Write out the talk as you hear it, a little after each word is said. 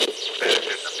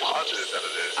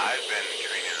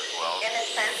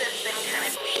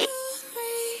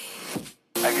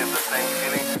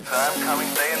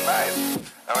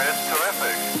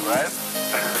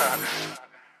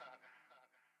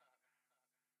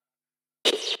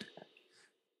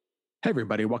Hey,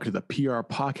 everybody, welcome to the PR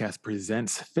Podcast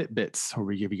Presents Fitbits, where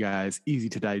we give you guys easy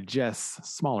to digest,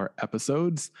 smaller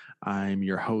episodes. I'm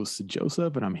your host,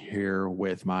 Joseph, and I'm here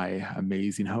with my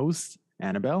amazing host,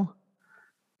 Annabelle.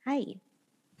 Hi.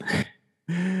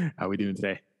 How are we doing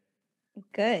today?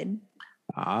 Good.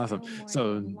 Awesome. Oh, So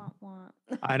morning. Wah,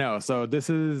 wah. I know. So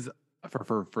this is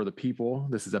for the people.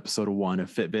 This is episode 1 of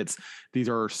Fitbits. These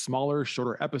are smaller,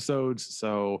 shorter episodes.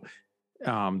 So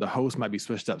the host might be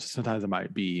switched up. Sometimes it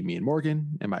might be me and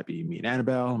Morgan. It might be me and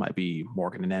Annabelle. It might be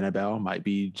Morgan and Annabelle. It might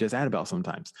be just Annabelle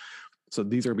sometimes. So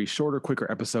these are going to be shorter,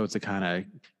 quicker episodes to kind of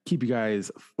keep you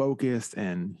guys focused.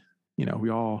 And,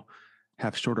 we all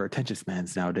have shorter attention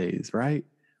spans nowadays, right?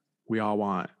 We all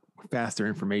want faster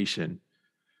information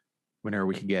whenever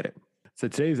we can get it. So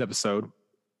today's episode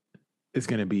is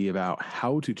going to be about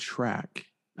how to track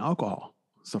alcohol.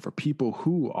 So for people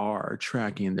who are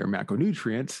tracking their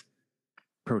macronutrients,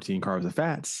 protein, carbs, and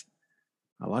fats,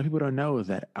 a lot of people don't know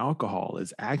that alcohol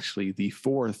is actually the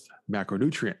 4th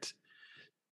macronutrient.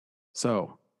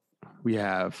 So we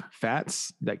have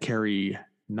fats that carry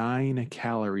 9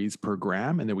 calories per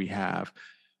gram, and then we have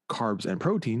carbs and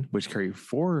protein, which carry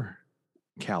 4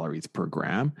 calories per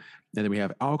gram. And then we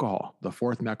have alcohol, the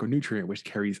 4th macronutrient, which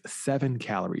carries 7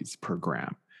 calories per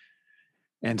gram.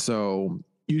 And so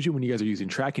usually when you guys are using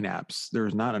tracking apps,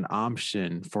 there's not an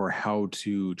option for how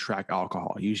to track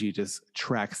alcohol. Usually it just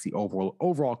tracks the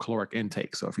overall caloric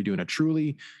intake. So if you're doing a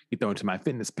Truly, you throw into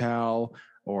MyFitnessPal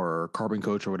or Carbon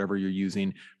Coach or whatever you're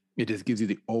using, it just gives you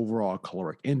the overall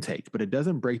caloric intake, but it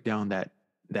doesn't break down that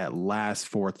last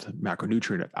 4th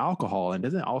macronutrient of alcohol, and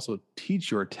doesn't also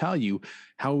teach you or tell you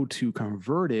how to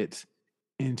convert it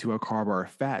into a carb or a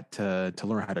fat to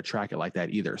learn how to track it like that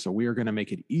either. So we are going to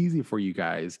make it easy for you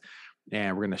guys,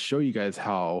 and we're going to show you guys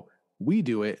how we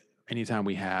do it anytime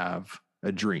we have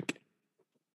a drink.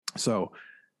 So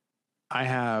I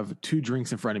have 2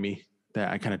 drinks in front of me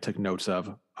that I kind of took notes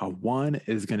of. One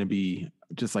is going to be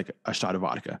just like a shot of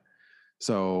vodka.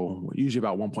 So usually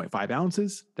about 1.5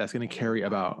 ounces. That's going to carry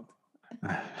about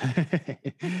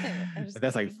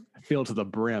that's like filled to the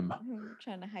brim. I'm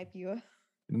trying to hype you up.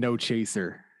 No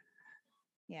chaser.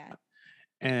 Yeah.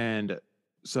 And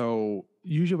so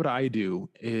usually what I do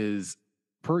is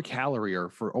per calorie or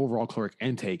for overall caloric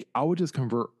intake, I would just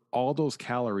convert all those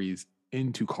calories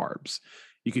into carbs.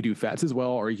 You could do fats as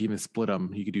well, or you can even split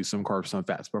them. You could do some carbs, some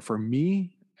fats. But for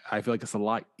me, I feel like it's a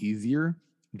lot easier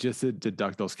just to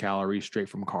deduct those calories straight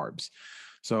from carbs.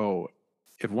 So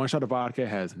if one shot of vodka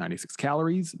has 96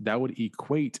 calories, that would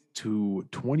equate to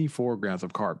 24 grams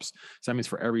of carbs. So that means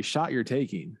for every shot you're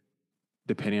taking,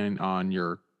 depending on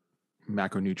your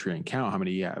macronutrient count, how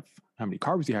many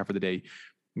carbs you have for the day,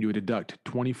 you would deduct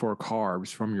 24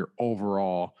 carbs from your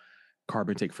overall carb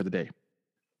intake for the day.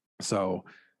 So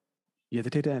you have to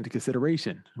take that into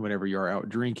consideration whenever you're out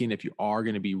drinking. If you are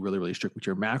going to be really, really strict with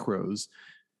your macros,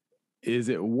 is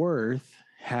it worth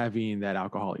having that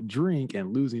alcoholic drink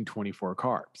and losing 24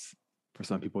 carbs? For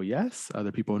some people, yes.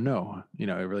 Other people, no. It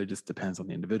really just depends on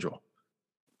the individual.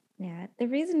 Yeah. The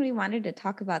reason we wanted to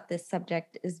talk about this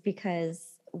subject is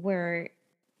because we're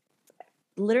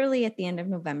literally at the end of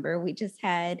November. We just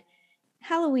had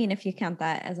Halloween, if you count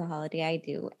that as a holiday, I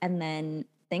do. And then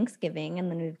Thanksgiving,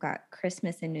 and then we've got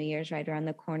Christmas and New Year's right around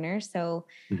the corner. So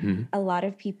a lot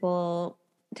of people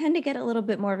tend to get a little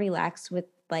bit more relaxed with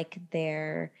like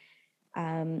their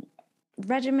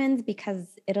regimens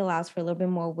because it allows for a little bit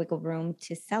more wiggle room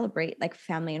to celebrate like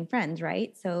family and friends,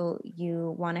 right? So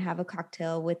you want to have a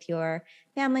cocktail with your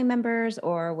family members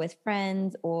or with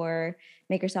friends, or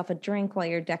make yourself a drink while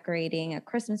you're decorating a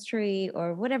Christmas tree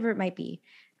or whatever it might be,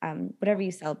 whatever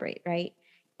you celebrate, right?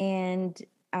 And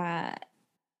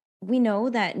we know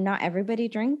that not everybody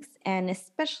drinks, and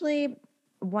especially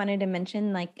wanted to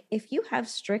mention, like, if you have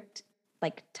strict,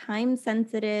 like, time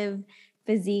sensitive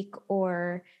physique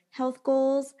or health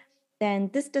goals,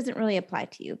 then this doesn't really apply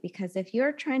to you, because if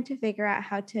you're trying to figure out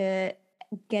how to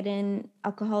get in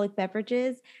alcoholic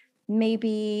beverages,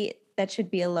 maybe that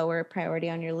should be a lower priority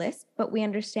on your list. But we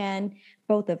understand,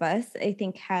 both of us, I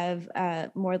think, have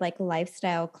more like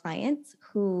lifestyle clients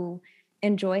who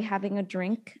enjoy having a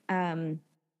drink.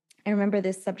 I remember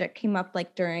this subject came up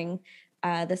like during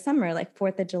the summer, like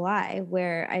 4th of July,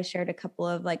 where I shared a couple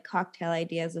of like cocktail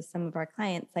ideas with some of our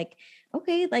clients. Like,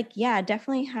 okay, like, yeah,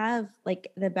 definitely have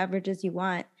like the beverages you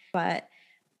want, but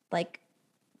like,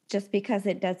 just because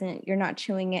you're not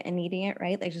chewing it and eating it,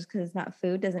 right? Like, just because it's not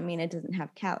food doesn't mean it doesn't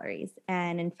have calories.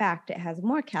 And in fact, it has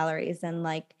more calories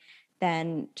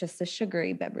than just a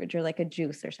sugary beverage or like a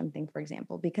juice or something, for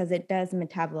example, because it does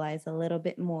metabolize a little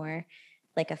bit more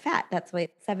like a fat. That's why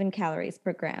it's 7 calories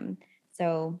per gram.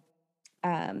 So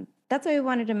That's why we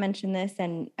wanted to mention this.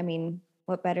 And I mean,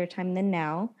 what better time than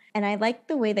now? And I like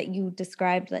the way that you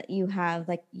described that you have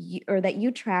like, or that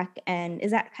you track. And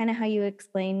is that kind of how you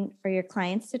explain for your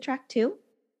clients to track too?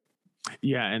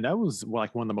 Yeah, and that was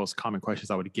like one of the most common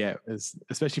questions I would get, is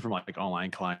especially from like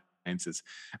online clients. Is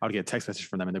I would get a text message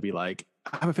from them, and they'd be like,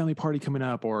 "I have a family party coming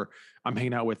up," or "I'm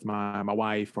hanging out with my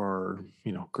wife or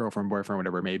girlfriend, boyfriend,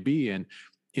 whatever it may be, and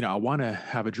I want to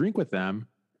have a drink with them."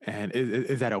 And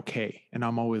is that okay? And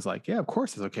I'm always like, yeah, of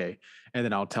course it's okay. And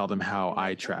then I'll tell them how You're I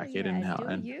like, hell track it yeah, and how, do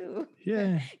and you?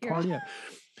 yeah, You're all, party up.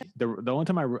 The only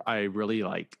time I really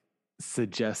like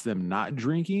suggest them not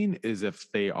drinking is if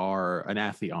they are an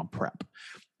athlete on prep.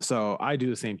 So I do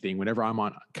the same thing. Whenever I'm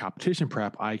on competition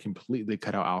prep, I completely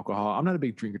cut out alcohol. I'm not a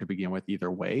big drinker to begin with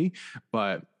either way,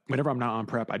 but whenever I'm not on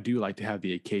prep, I do like to have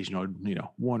the occasional,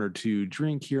 one or two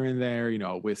drink here and there,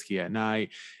 whiskey at night,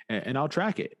 and I'll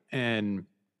track it. And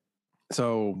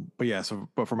so, but yeah,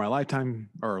 but for my lifetime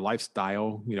or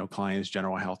lifestyle, clients,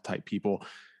 general health type people,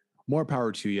 more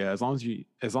power to you. As long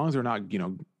as they're not,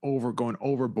 going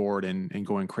overboard and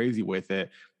going crazy with it,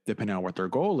 depending on what their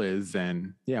goal is,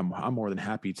 then yeah, I'm more than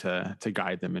happy to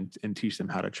guide them and teach them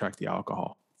how to track the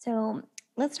alcohol. so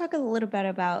let's talk a little bit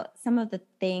about some of the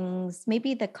things,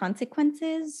 maybe the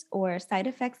consequences or side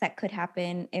effects that could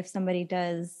happen if somebody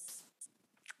does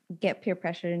get peer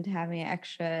pressured into having an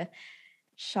extra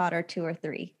shot or two or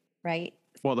three, right?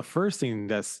 Well, the first thing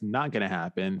that's not going to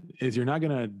happen is you're not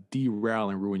going to derail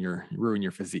and ruin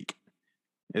your physique.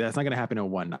 That's not going to happen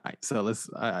in one night. So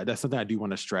that's something I do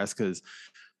want to stress, because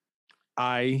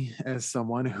as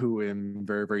someone who am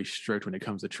very, very strict when it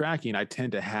comes to tracking, I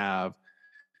tend to have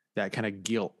that kind of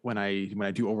guilt when I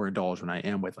do overindulge when I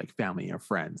am with like family and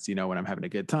friends. When I'm having a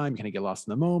good time, kind of get lost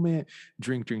in the moment,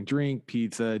 drink,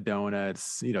 pizza,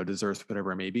 donuts, desserts,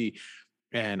 whatever it may be.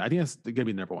 And I think that's going to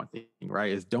be the number one thing,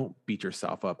 right? Is don't beat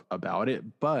yourself up about it.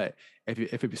 But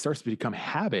if it starts to become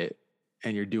habit,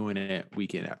 and you're doing it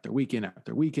weekend after weekend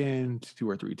after weekend, 2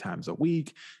 or 3 times a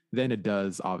week, then it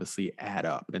does obviously add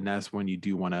up. And that's when you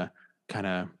do want to kind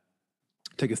of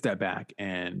take a step back,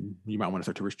 and you might want to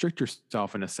start to restrict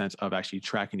yourself in a sense of actually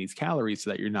tracking these calories so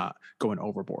that you're not going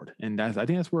overboard. And I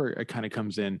think that's where it kind of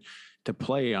comes in to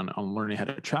play on learning how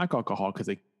to track alcohol, because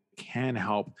it can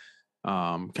help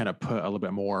kind of put a little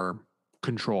bit more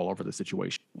control over the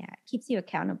situation. Yeah, it keeps you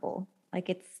accountable. Like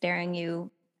it's staring you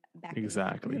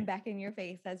Exactly. back in your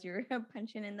face as you're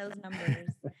punching in those numbers.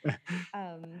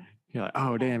 You're like,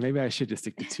 oh, Yeah. damn, maybe I should just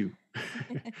stick to 2.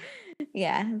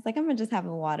 Yeah, it's like I'm gonna just have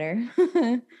a water.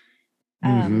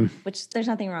 Which there's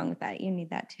nothing wrong with that. You need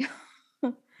that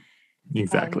too.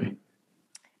 Exactly.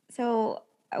 So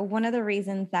one of the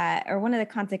reasons that, or one of the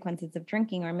consequences of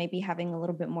drinking, or maybe having a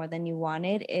little bit more than you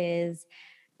wanted, is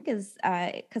because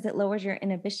it lowers your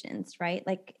inhibitions, right?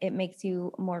 Like it makes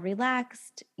you more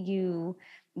relaxed. You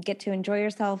get to enjoy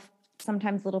yourself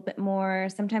sometimes a little bit more.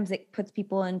 Sometimes it puts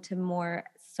people into more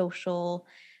social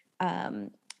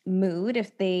mood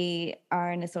if they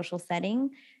are in a social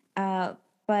setting.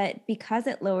 But because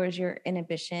it lowers your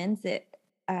inhibitions, it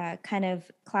kind of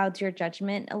clouds your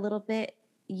judgment a little bit.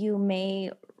 You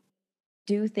may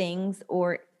do things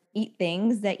or eat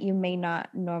things that you may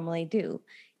not normally do,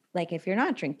 like if you're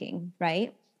not drinking,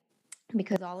 right?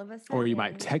 Because all of a sudden, Or you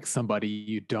might text somebody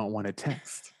you don't want to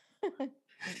text. you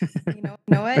know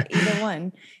what?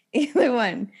 Either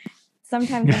one.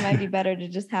 Sometimes it might be better to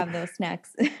just have those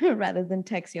snacks rather than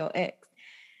text your ex.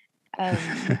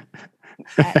 Yeah.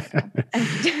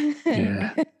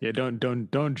 Don't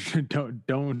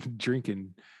drink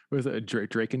and was it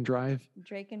Drake and drive?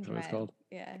 Drake and That's what it's drive. called.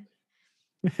 Yeah.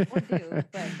 Or do,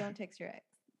 but don't text your ex.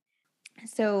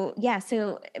 So yeah,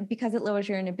 so because it lowers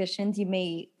your inhibitions, you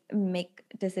may make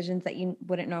decisions that you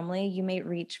wouldn't normally. You may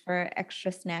reach for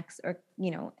extra snacks or,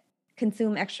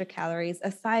 consume extra calories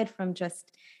aside from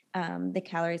just the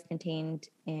calories contained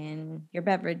in your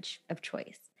beverage of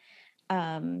choice.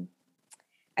 Um,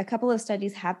 a couple of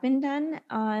studies have been done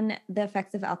on the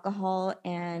effects of alcohol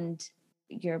and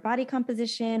your body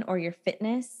composition or your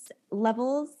fitness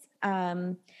levels.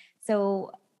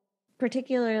 So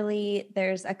particularly,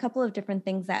 there's a couple of different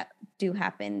things that do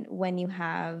happen when you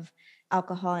have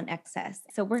alcohol in excess.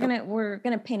 So we're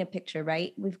gonna paint a picture,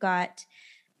 right? We've got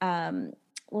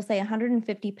we'll say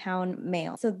 150-pound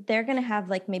male. So they're gonna have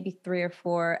like maybe 3 or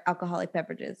 4 alcoholic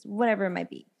beverages, whatever it might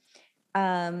be.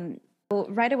 So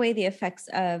right away, the effects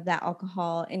of that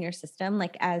alcohol in your system,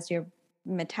 like as you're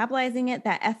metabolizing it,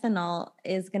 that ethanol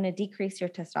is going to decrease your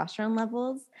testosterone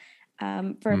levels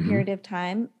for a period of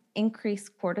time, increase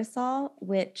cortisol,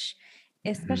 which,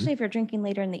 especially if you're drinking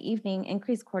later in the evening,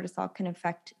 increased cortisol can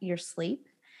affect your sleep,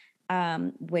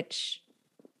 which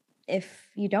if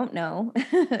you don't know,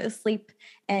 sleep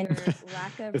and your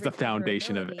lack of It's the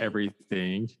foundation of recoverability,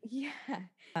 everything. yeah,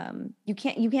 you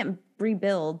can't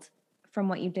rebuild from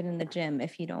what you did in the gym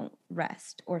if you don't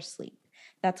rest or sleep.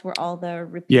 That's where all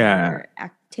the Yeah. repair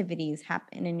activities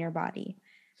happen in your body.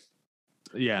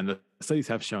 Yeah. And the studies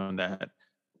have shown that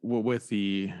with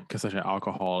the consumption of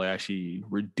alcohol, it actually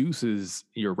reduces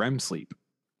your REM sleep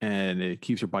and it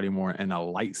keeps your body more in a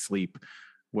light sleep,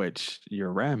 which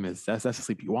your REM is that's the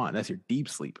sleep you want. That's your deep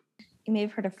sleep. You may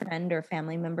have heard a friend or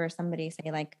family member or somebody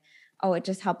say like, oh, it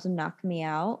just helps knock me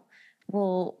out.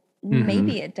 Well,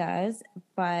 maybe it does,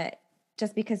 but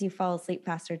just because you fall asleep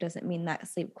faster doesn't mean that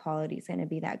sleep quality is going to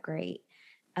be that great.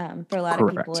 For a lot of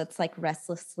people, Correct. it's like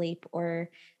restless sleep, or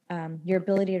your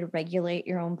ability to regulate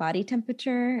your own body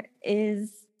temperature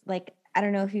is like, I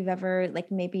don't know if you've ever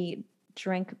like maybe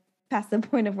drank past the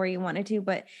point of where you wanted to,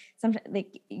 but sometimes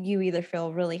like you either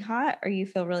feel really hot or you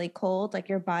feel really cold, like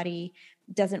your body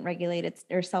doesn't regulate its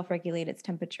or self-regulate its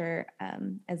temperature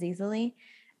as easily.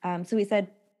 So we said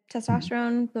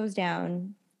testosterone goes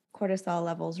down, cortisol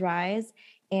levels rise.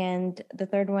 And the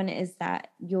third one is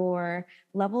that your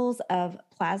levels of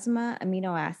plasma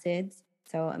amino acids,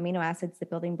 so amino acids, the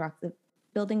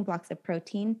building blocks of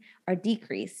protein, are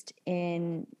decreased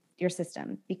in your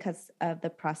system because of the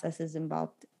processes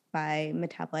involved by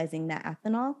metabolizing that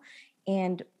ethanol.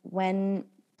 And when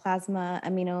plasma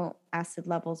amino acid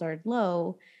levels are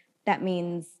low, that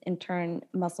means in turn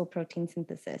muscle protein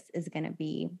synthesis is going to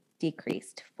be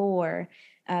decreased for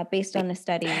based on a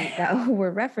study that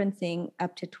we're referencing,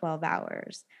 up to 12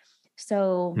 hours.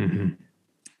 So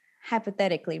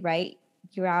hypothetically, right,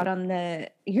 you're out on the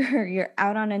you're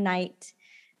out on a night,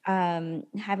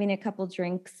 having a couple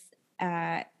drinks.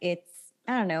 It's,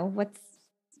 I don't know, what's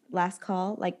last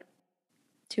call, like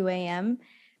 2 a.m.,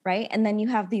 right? And then you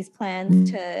have these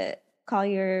plans to call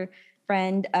your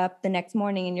friend up the next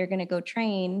morning and you're going to go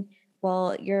train.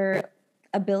 Well, your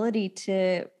ability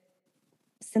to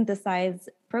synthesize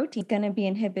protein is going to be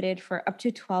inhibited for up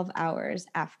to 12 hours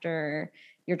after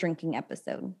your drinking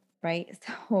episode, right?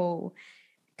 So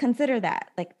consider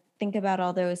that. Like, think about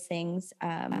all those things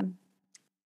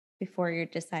before you're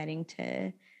deciding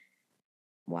to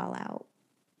wall out.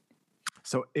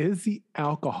 So is the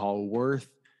alcohol worth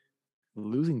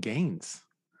losing gains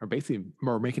or basically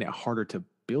more making it harder to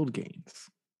build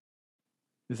gains?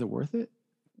 Is it worth it?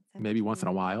 Maybe once in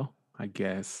a while, I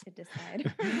guess. To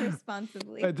decide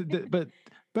responsibly. but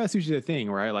that's usually the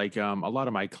thing, right? Like a lot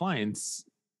of my clients,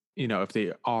 if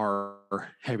they are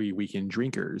heavy weekend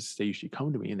drinkers, they usually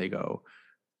come to me and they go,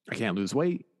 I can't lose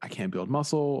weight, I can't build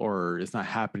muscle, or it's not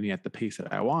happening at the pace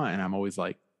that I want. And I'm always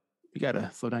like, you got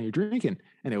to slow down your drinking.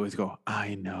 And they always go,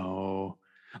 I know.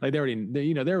 Like they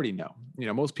already know.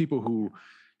 Most people who,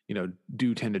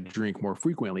 do tend to drink more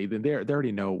frequently, then they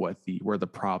already know where the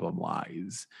problem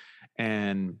lies.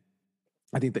 And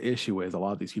I think the issue is a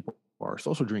lot of these people are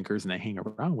social drinkers and they hang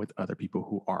around with other people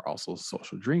who are also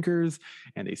social drinkers,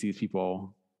 and they see these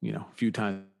people, a few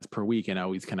times per week, and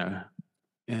always kind of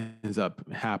ends up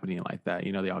happening like that.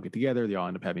 They all get together, they all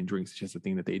end up having drinks. It's just a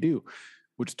thing that they do,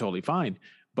 which is totally fine.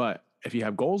 But if you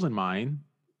have goals in mind,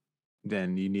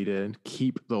 then you need to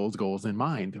keep those goals in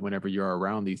mind whenever you're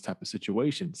around these type of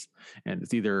situations. And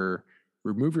it's either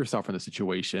remove yourself from the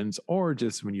situations, or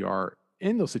just when you are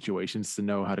in those situations, to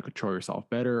know how to control yourself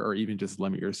better, or even just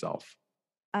limit yourself.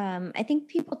 I think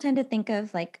people tend to think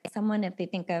of like someone, if they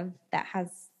think of that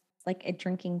has like a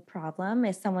drinking problem,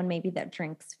 is someone maybe that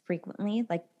drinks frequently,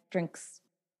 like drinks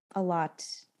a lot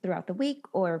throughout the week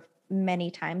or many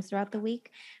times throughout the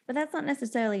week. But that's not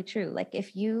necessarily true. Like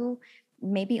if you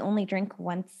maybe only drink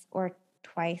once or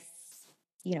twice,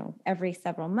 every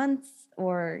several months,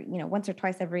 or, once or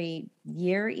twice every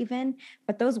year even,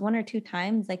 but those one or two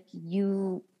times, like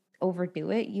you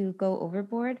overdo it, you go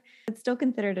overboard, it's still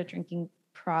considered a drinking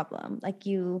problem. Like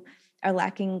you are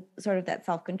lacking sort of that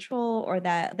self-control or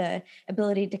that the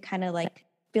ability to kind of like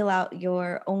fill out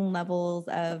your own levels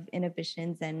of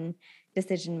inhibitions and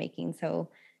decision making. So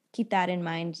keep that in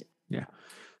mind. Yeah.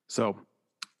 So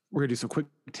we're gonna do some quick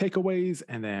takeaways,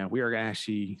 and then we are gonna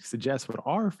actually suggest what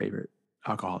our favorite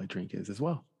alcoholic drink is as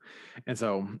well. And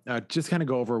so just kind of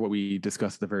go over what we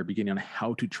discussed at the very beginning on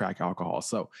how to track alcohol.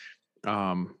 So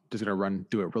just gonna run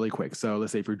through it really quick. So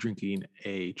let's say if you're drinking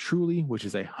a Truly, which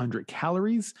is 100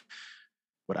 calories,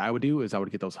 what I would do is I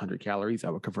would get those 100 calories, I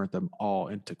would convert them all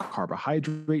into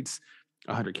carbohydrates.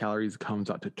 100 calories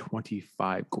comes out to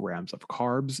 25 grams of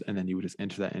carbs, and then you would just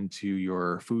enter that into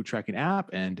your food tracking app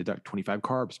and deduct 25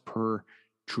 carbs per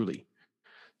Truly.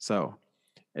 So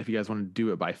if you guys want to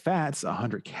do it by fats,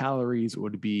 100 calories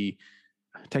would be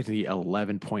technically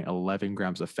 11.11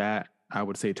 grams of fat. I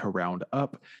would say to round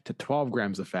up to 12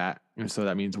 grams of fat. And so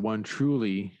that means one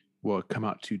truly will come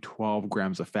out to 12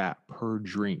 grams of fat per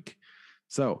drink.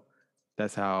 So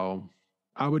that's how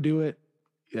I would do it.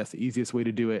 That's the easiest way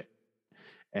to do it.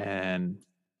 And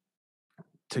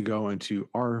to go into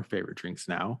our favorite drinks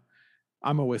now,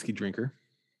 I'm a whiskey drinker.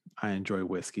 I enjoy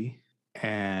whiskey.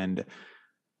 And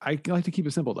I like to keep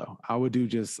it simple though. I would do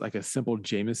just like a simple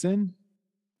Jameson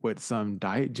with some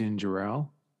diet ginger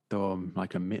ale, throw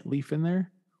like a mint leaf in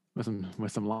there with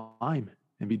some lime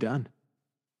and be done.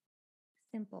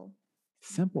 Simple.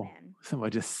 Simple. Man. Simple.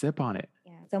 Just sip on it.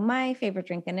 Yeah. So my favorite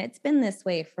drink, and it's been this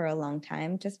way for a long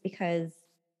time, just because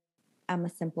I'm a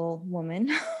simple woman.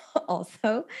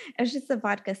 Also, it's just a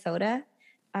vodka soda.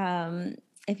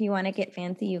 If you want to get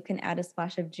fancy, you can add a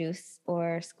splash of juice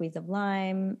or a squeeze of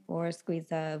lime or a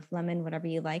squeeze of lemon, whatever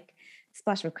you like.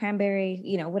 Splash of cranberry,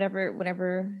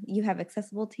 whatever you have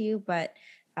accessible to you. But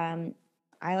I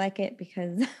like it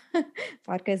because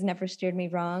vodka has never steered me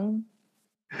wrong.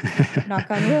 Knock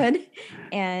on wood.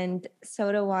 And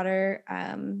soda water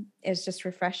is just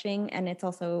refreshing, and it's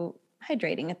also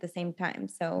hydrating at the same time.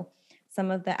 So some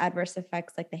of the adverse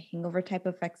effects, like the hangover type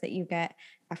effects that you get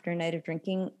after a night of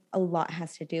drinking, a lot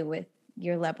has to do with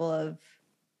your level of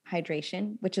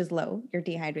hydration, which is low. You're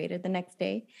dehydrated the next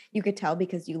day. You could tell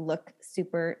because you look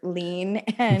super lean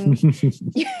and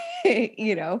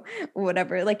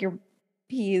whatever, like your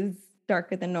pee is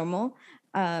darker than normal.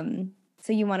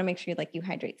 So you want to make sure you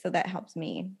hydrate. So that helps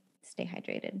me stay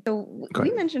hydrated. So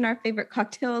we mentioned our favorite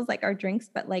cocktails, like our drinks,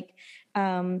 but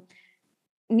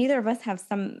neither of us have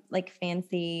some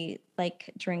fancy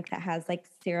drink that has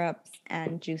syrups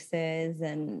and juices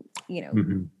and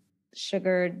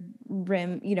sugared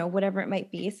rim, whatever it might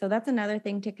be. So that's another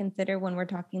thing to consider when we're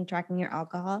tracking your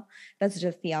alcohol. That's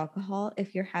just the alcohol.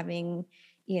 If you're having,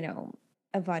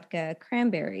 a vodka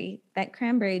cranberry, that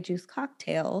cranberry juice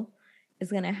cocktail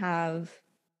is going to have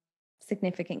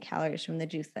significant calories from the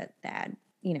juice that add,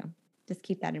 just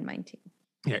keep that in mind too.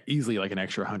 Yeah, easily like an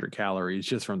extra 100 calories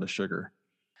just from the sugar.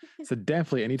 So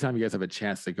definitely anytime you guys have a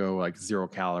chance to go 0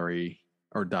 calorie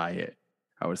or diet,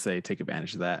 I would say take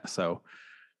advantage of that. So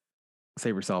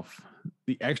save yourself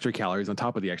the extra calories on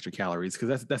top of the extra calories,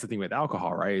 because that's the thing with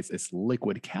alcohol, right? It's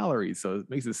liquid calories. So it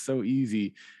makes it so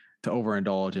easy to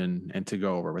overindulge and to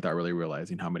go over without really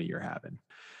realizing how many you're having.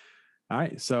 All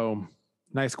right. So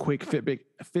nice, quick Fitbit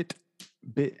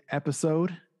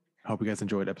episode. I hope you guys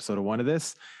enjoyed episode 1 of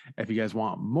this. If you guys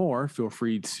want more, feel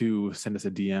free to send us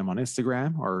a DM on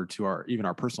Instagram or to even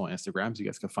our personal Instagrams. You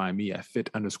guys can find me at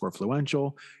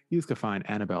fit_fluential. You guys can find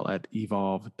Annabelle at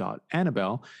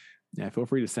evolve.annabelle. Yeah, feel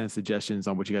free to send suggestions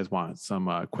on what you guys want,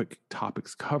 some quick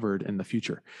topics covered in the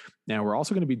future. Now, we're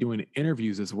also going to be doing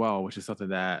interviews as well, which is something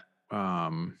that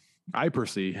I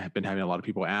personally have been having a lot of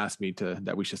people ask me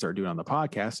that we should start doing on the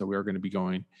podcast. So we're going to be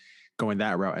going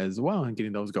that route as well and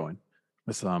getting those going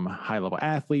with some high-level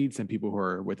athletes and people who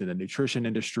are within the nutrition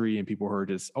industry and people who are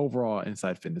just overall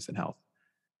inside fitness and health.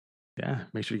 Yeah,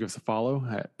 make sure to give us a follow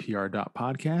at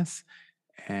pr.podcast,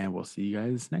 and we'll see you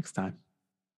guys next time.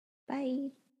 Bye.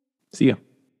 See ya.